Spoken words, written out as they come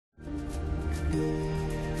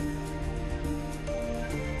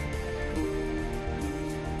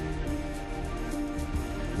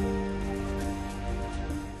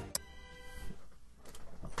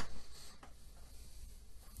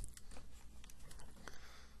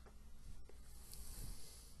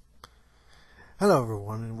Hello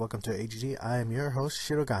everyone and welcome to AGD. I am your host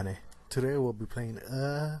Shirogane. Today we'll be playing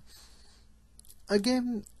a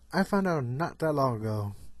game I found out not that long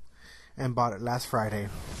ago and bought it last Friday.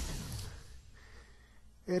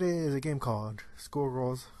 It is a game called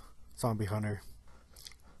Schoolgirls Zombie Hunter.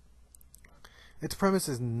 Its premise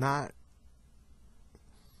is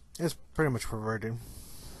it's pretty much perverted.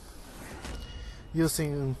 You'll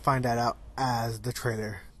soon find that out as the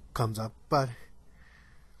trailer comes up, but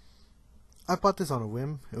I bought this on a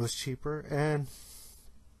whim. It was cheaper, and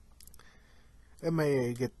it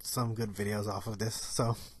may get some good videos off of this,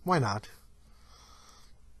 so why not?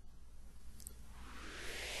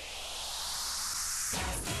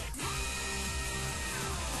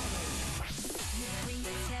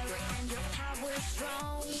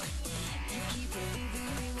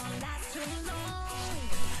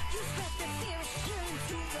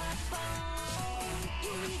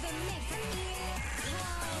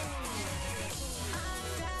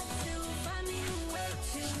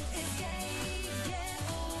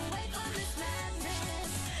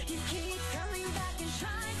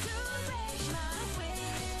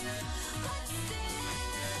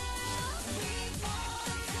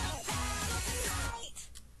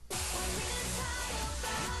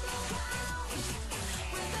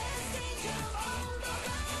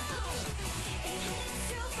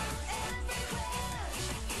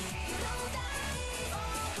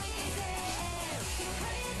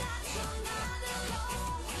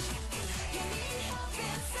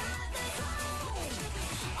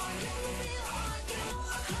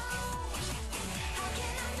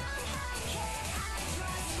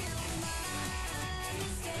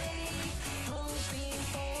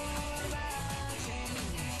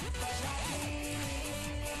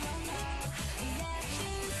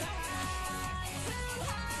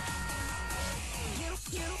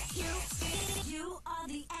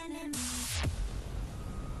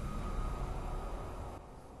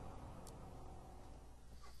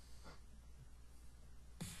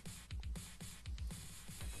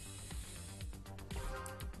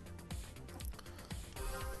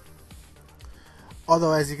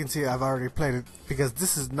 Although, as you can see, I've already played it because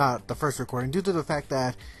this is not the first recording due to the fact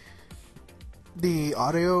that the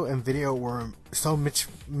audio and video were so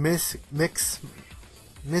mismatched.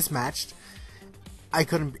 It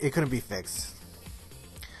couldn't be fixed.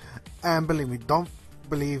 And believe me, don't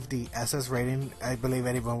believe the SS rating. I believe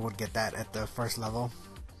anyone would get that at the first level.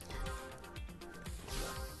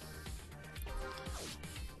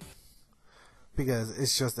 Because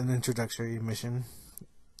it's just an introductory mission.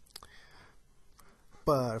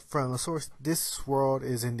 But from the source, this world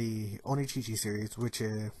is in the Onichichi series, which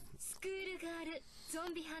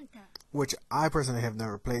I personally have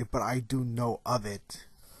never played, but I do know of it.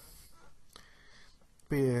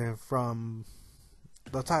 From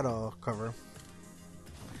the title cover,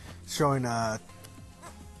 showing a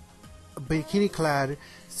bikini-clad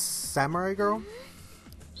samurai girl,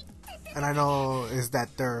 and I know is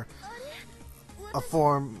that they're a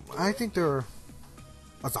form. I think they're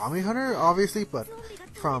a zombie hunter, obviously, but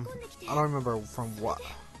I don't remember from what.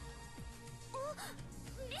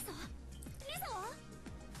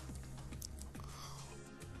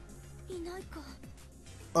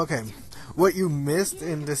 Okay, what you missed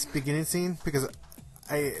in this beginning scene, because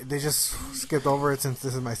they just skipped over it since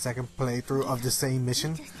this is my second playthrough of the same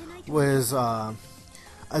mission, was a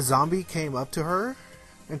zombie came up to her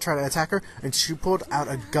and tried to attack her, and she pulled out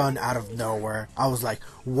a gun out of nowhere. I was like,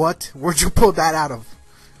 what? Where'd you pull that out of?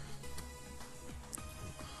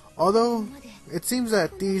 Although, it seems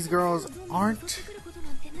that these girls aren't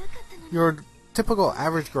your typical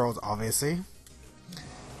average girls, obviously,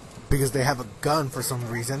 because they have a gun for some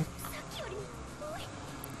reason.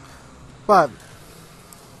 But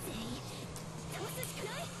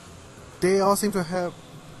they all will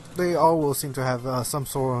seem to have some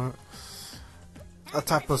sort, a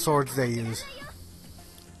type of swords they use.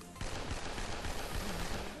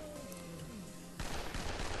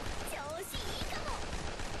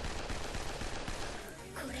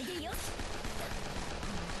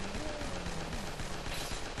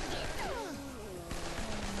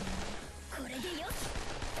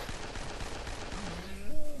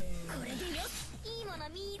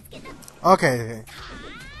 Okay.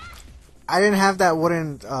 I didn't have that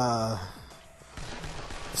wooden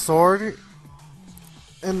sword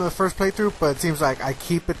in the first playthrough, but it seems like I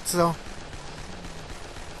keep it still.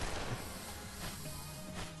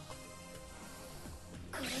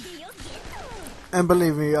 And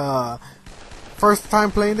believe me, first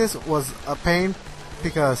time playing this was a pain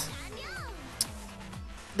because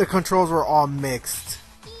the controls were all mixed.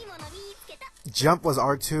 Jump was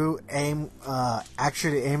R2. Aim,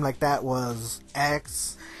 actually aim like that was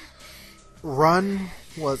X. Run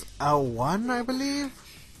was L1, I believe.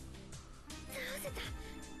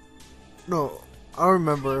 No, I don't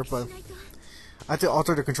remember, but I had to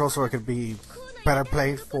alter the control so it could be better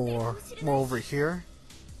played for more over here.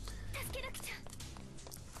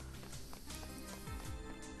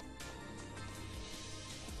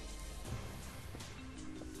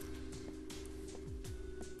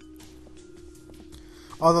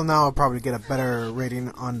 Although now I'll probably get a better rating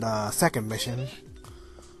on the second mission.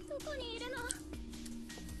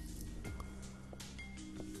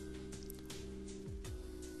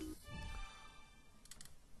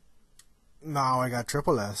 Now I got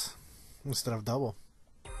triple S instead of double.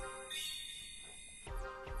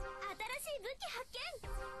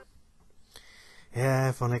 Yeah,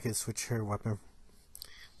 if only I could switch her weapon.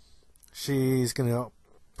 She's gonna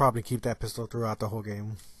probably keep that pistol throughout the whole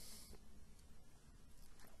game.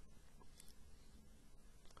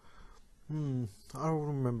 I don't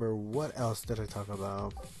remember what else did I talk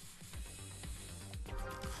about.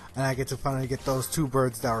 And I get to finally get those two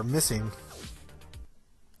birds that were missing.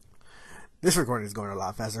 This recording is going a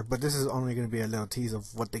lot faster, but this is only going to be a little tease of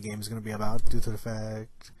what the game is going to be about due to the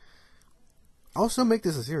fact I'll still make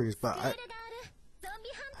this a series, but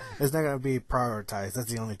it's not going to be prioritized. That's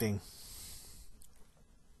the only thing.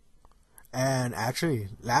 And actually,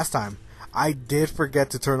 last time I did forget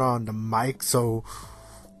to turn on the mic, so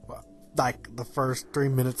like the first 3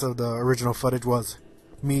 minutes of the original footage was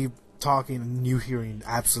me talking and you hearing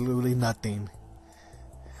absolutely nothing,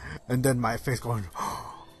 and then my face going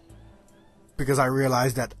because I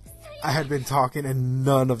realized that I had been talking and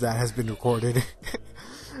none of that has been recorded.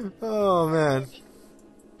 Oh man.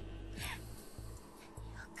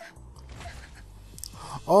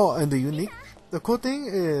 Oh, and the cool thing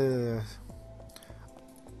is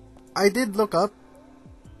I did look up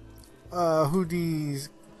who these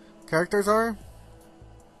characters are,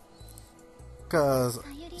 because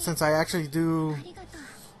since I actually do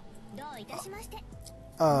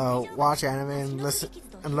watch anime and listen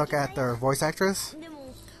and look at their voice actress,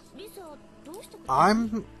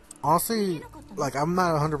 I'm honestly, like, I'm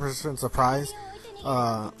not 100% surprised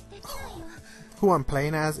who I'm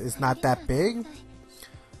playing as is not that big,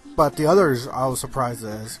 but the others I was surprised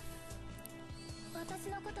as,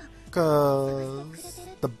 because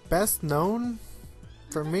the best known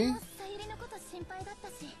for me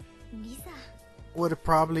would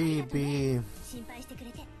probably be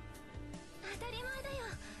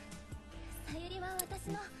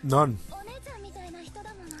none.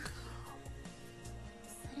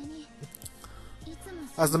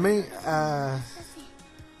 As the main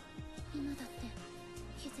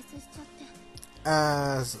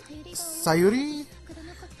as Sayuri,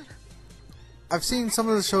 I've seen some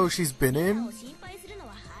of the shows she's been in,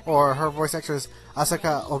 or her voice actress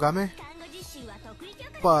Asaka Ogame,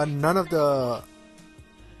 but none of the,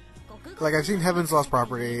 like, I've seen Heaven's Lost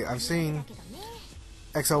Property, I've seen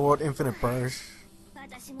Exo World Infinite Burst,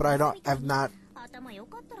 but I've not,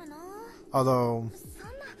 although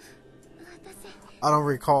I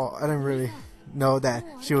didn't really know that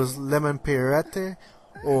she was Lemon Pierrette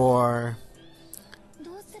or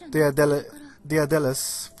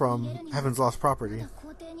Diadelis from Heaven's Lost Property,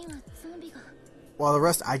 while the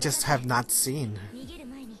rest I just have not seen.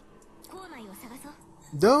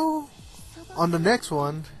 Though, on the next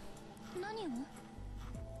one,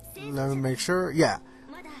 let me make sure, yeah,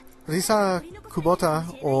 Risa Kubota,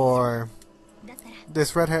 or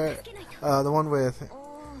this red hair, the one with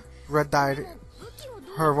red dyed,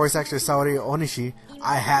 her voice actress Saori Onishi,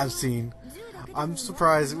 I have seen. I'm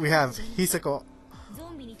surprised we have Hisako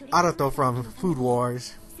Arato from Food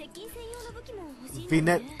Wars,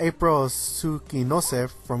 Vinette April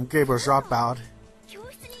Tsukinose from Gabriel's Dropout,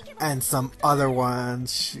 and some other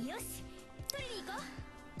ones,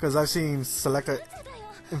 because I've seen Selected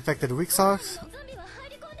Infected Weak Socks,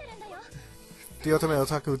 The Ultimate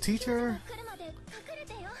Otaku Teacher,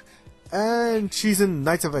 and she's in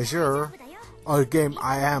Knights of Azure, a game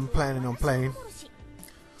I am planning on playing.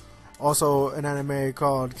 Also an anime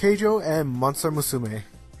called Keijo and Monster Musume.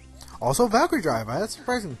 Also Valkyrie Drive, that's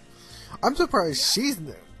surprising. I'm surprised she's,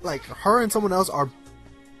 like, her and someone else are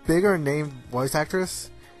bigger named voice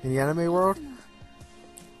actress in the anime world.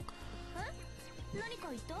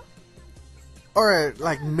 Or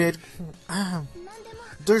like mid,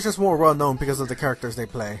 they're just more well known because of the characters they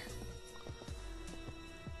play.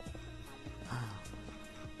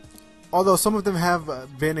 Although some of them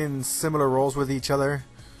have been in similar roles with each other,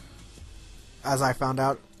 as I found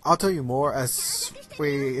out. I'll tell you more as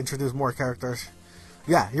we introduce more characters.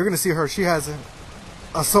 Yeah, you're gonna see her. She has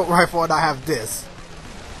assault rifle and I have this.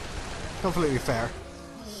 Completely fair.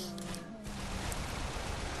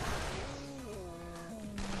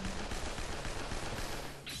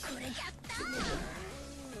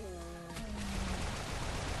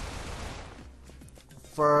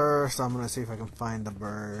 First, I'm gonna see if I can find the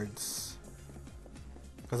birds,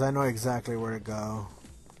 because I know exactly where to go.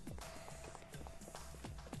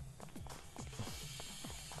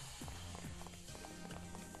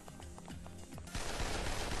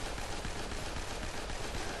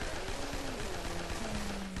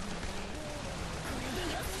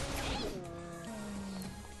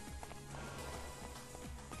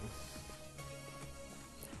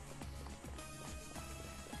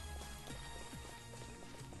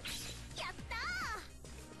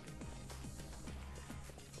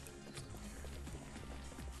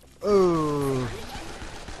 Oh.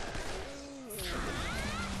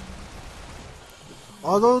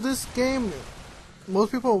 Although this game,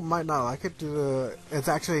 most people might not like it due to it's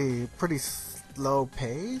actually pretty slow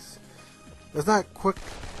pace. It's not quick,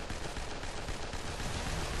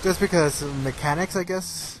 just because of mechanics, I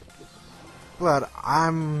guess. But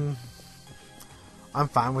I'm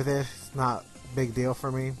fine with it. It's not a big deal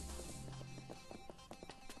for me.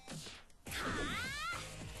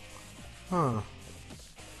 Huh.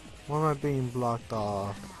 Why am I being blocked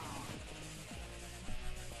off?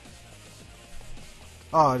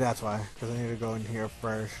 Oh, that's why. Because I need to go in here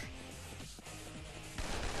first.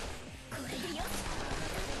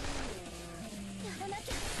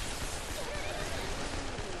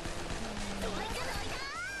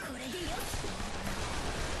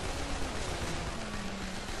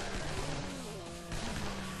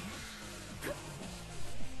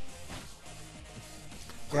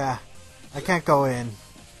 Yeah, I can't go in.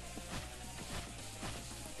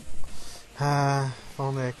 If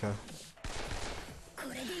only I could.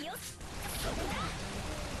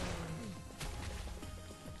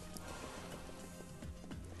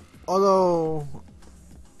 Although,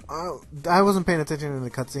 I wasn't paying attention in the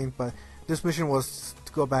cutscene, but this mission was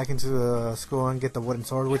to go back into the school and get the wooden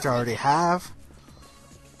sword, which I already have.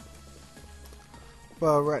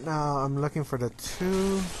 But right now, I'm looking for the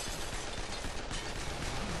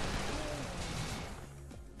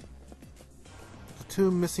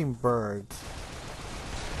two missing birds.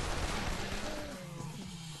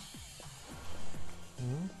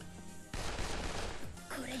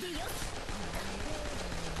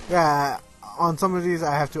 Yeah, on some of these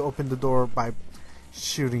I have to open the door by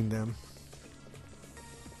shooting them.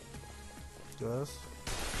 Just.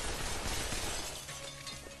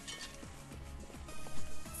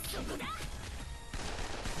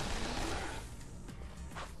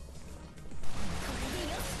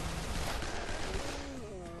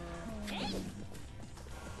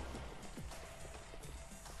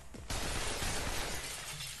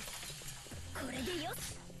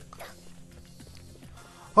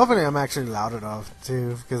 Hopefully I'm actually loud enough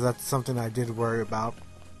too, because that's something I did worry about.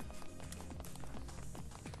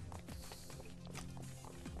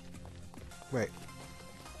 Wait.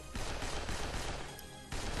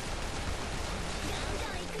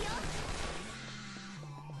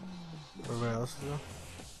 Where else is there?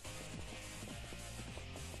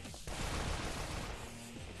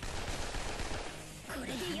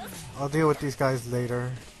 I'll deal with these guys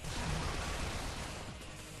later.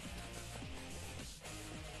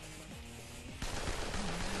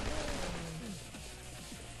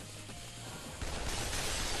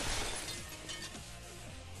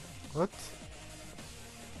 What?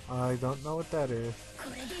 I don't know what that is.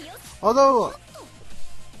 Although,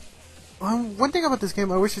 one thing about this game,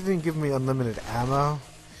 I wish it didn't give me unlimited ammo.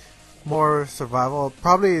 More survival.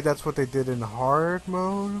 Probably that's what they did in hard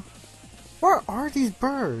mode. Where are these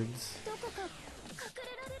birds?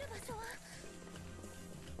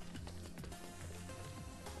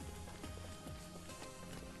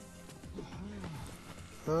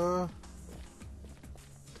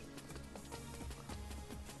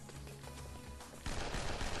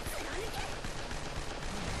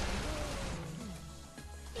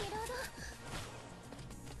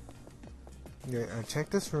 Yeah, I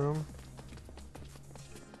checked this room.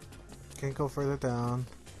 Can't go further down.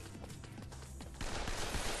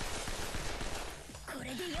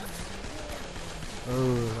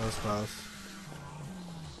 Oh, that was close.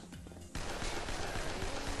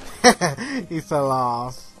 He fell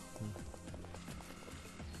off.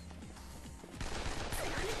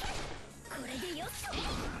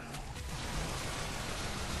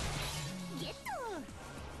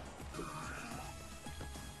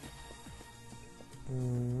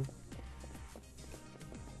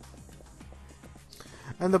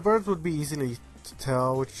 And the birds would be easily to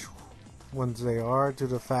tell which ones they are, due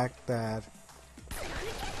to the fact that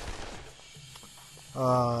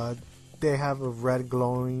they have a red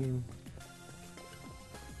glowing.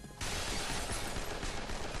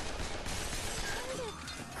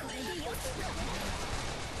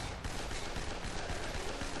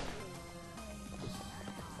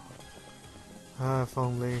 If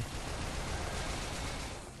only.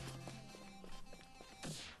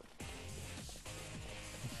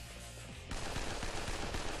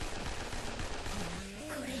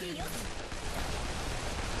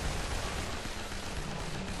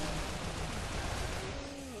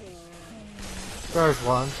 There's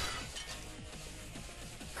one.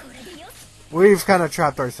 We've kind of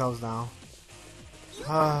trapped ourselves now.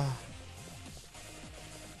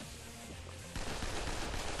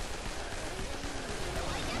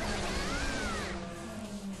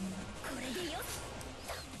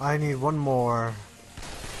 I need one more.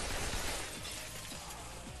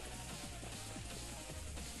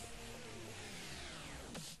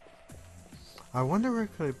 I wonder where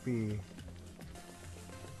could it be.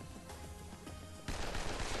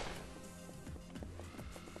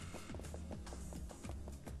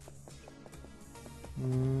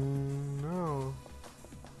 No.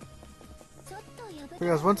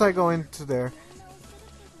 Because once I go into there,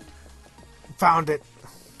 found it.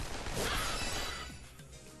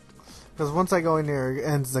 Because once I go in there, it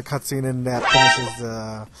ends the cutscene and that finishes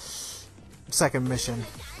the second mission.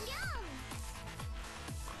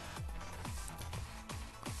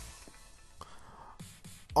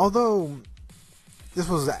 Although this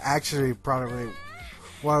was actually probably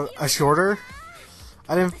a shorter.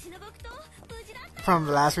 I didn't. From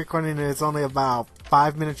the last recording, it's only about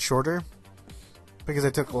 5 minutes shorter because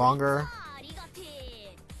it took longer.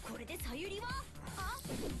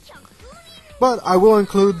 But I will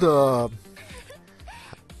include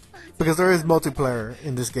because there is multiplayer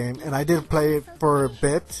in this game, and I did play it for a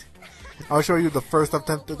bit. I'll show you the first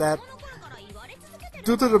attempt at that.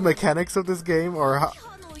 Due to the mechanics of this game, or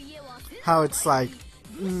how it's like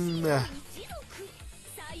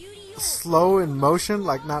slow in motion,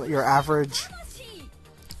 like not your average.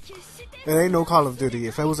 It ain't no Call of Duty.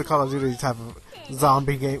 If it was a Call of Duty type of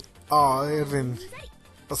zombie game, oh, it would have been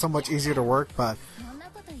so much easier to work, but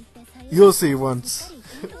you'll see once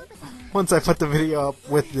I put the video up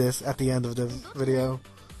with this at the end of the video.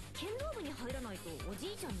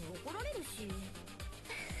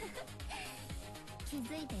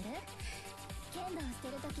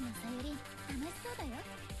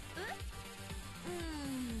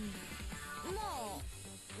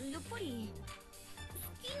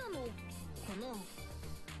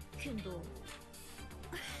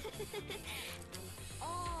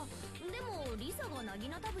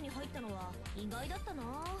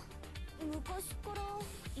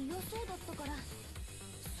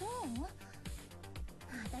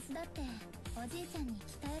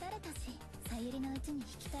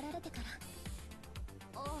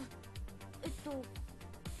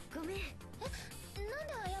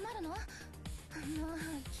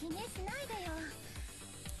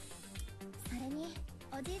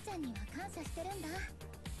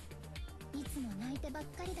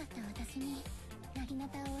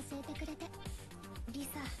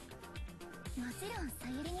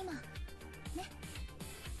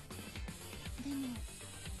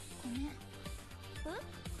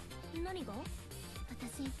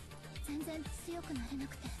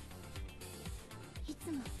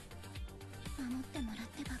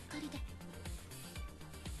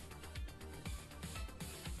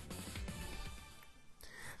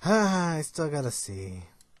 I still gotta see.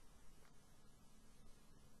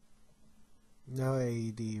 No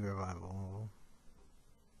AED revival.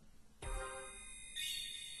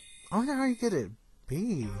 I wonder how you get it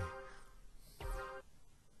B.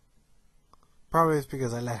 Probably it's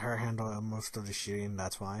because I let her handle most of the shooting,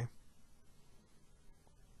 that's why.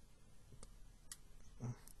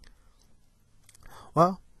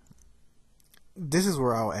 Well, this is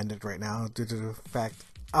where I'll end it right now, due to the fact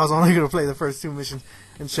I was only going to play the first 2 missions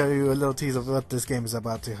and show you a little tease of what this game is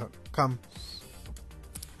about to come.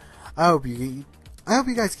 I hope you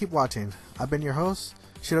guys keep watching. I've been your host,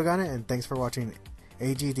 Shirogane, and thanks for watching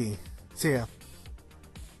AGD. See ya.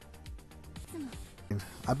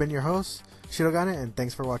 I've been your host, Shirogane, and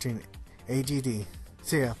thanks for watching AGD.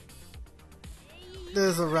 See ya.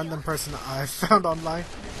 There's a random person I found online.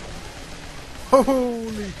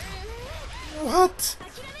 Holy... What?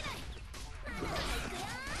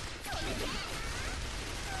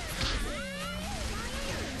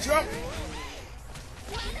 Jump!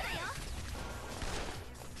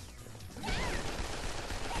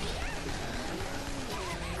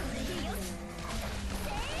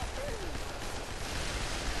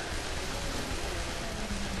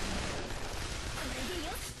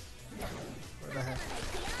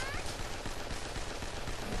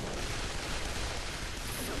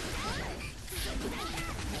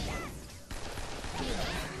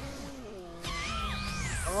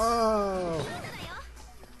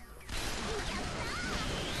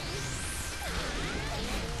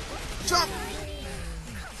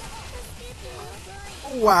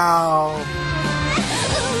 Wow.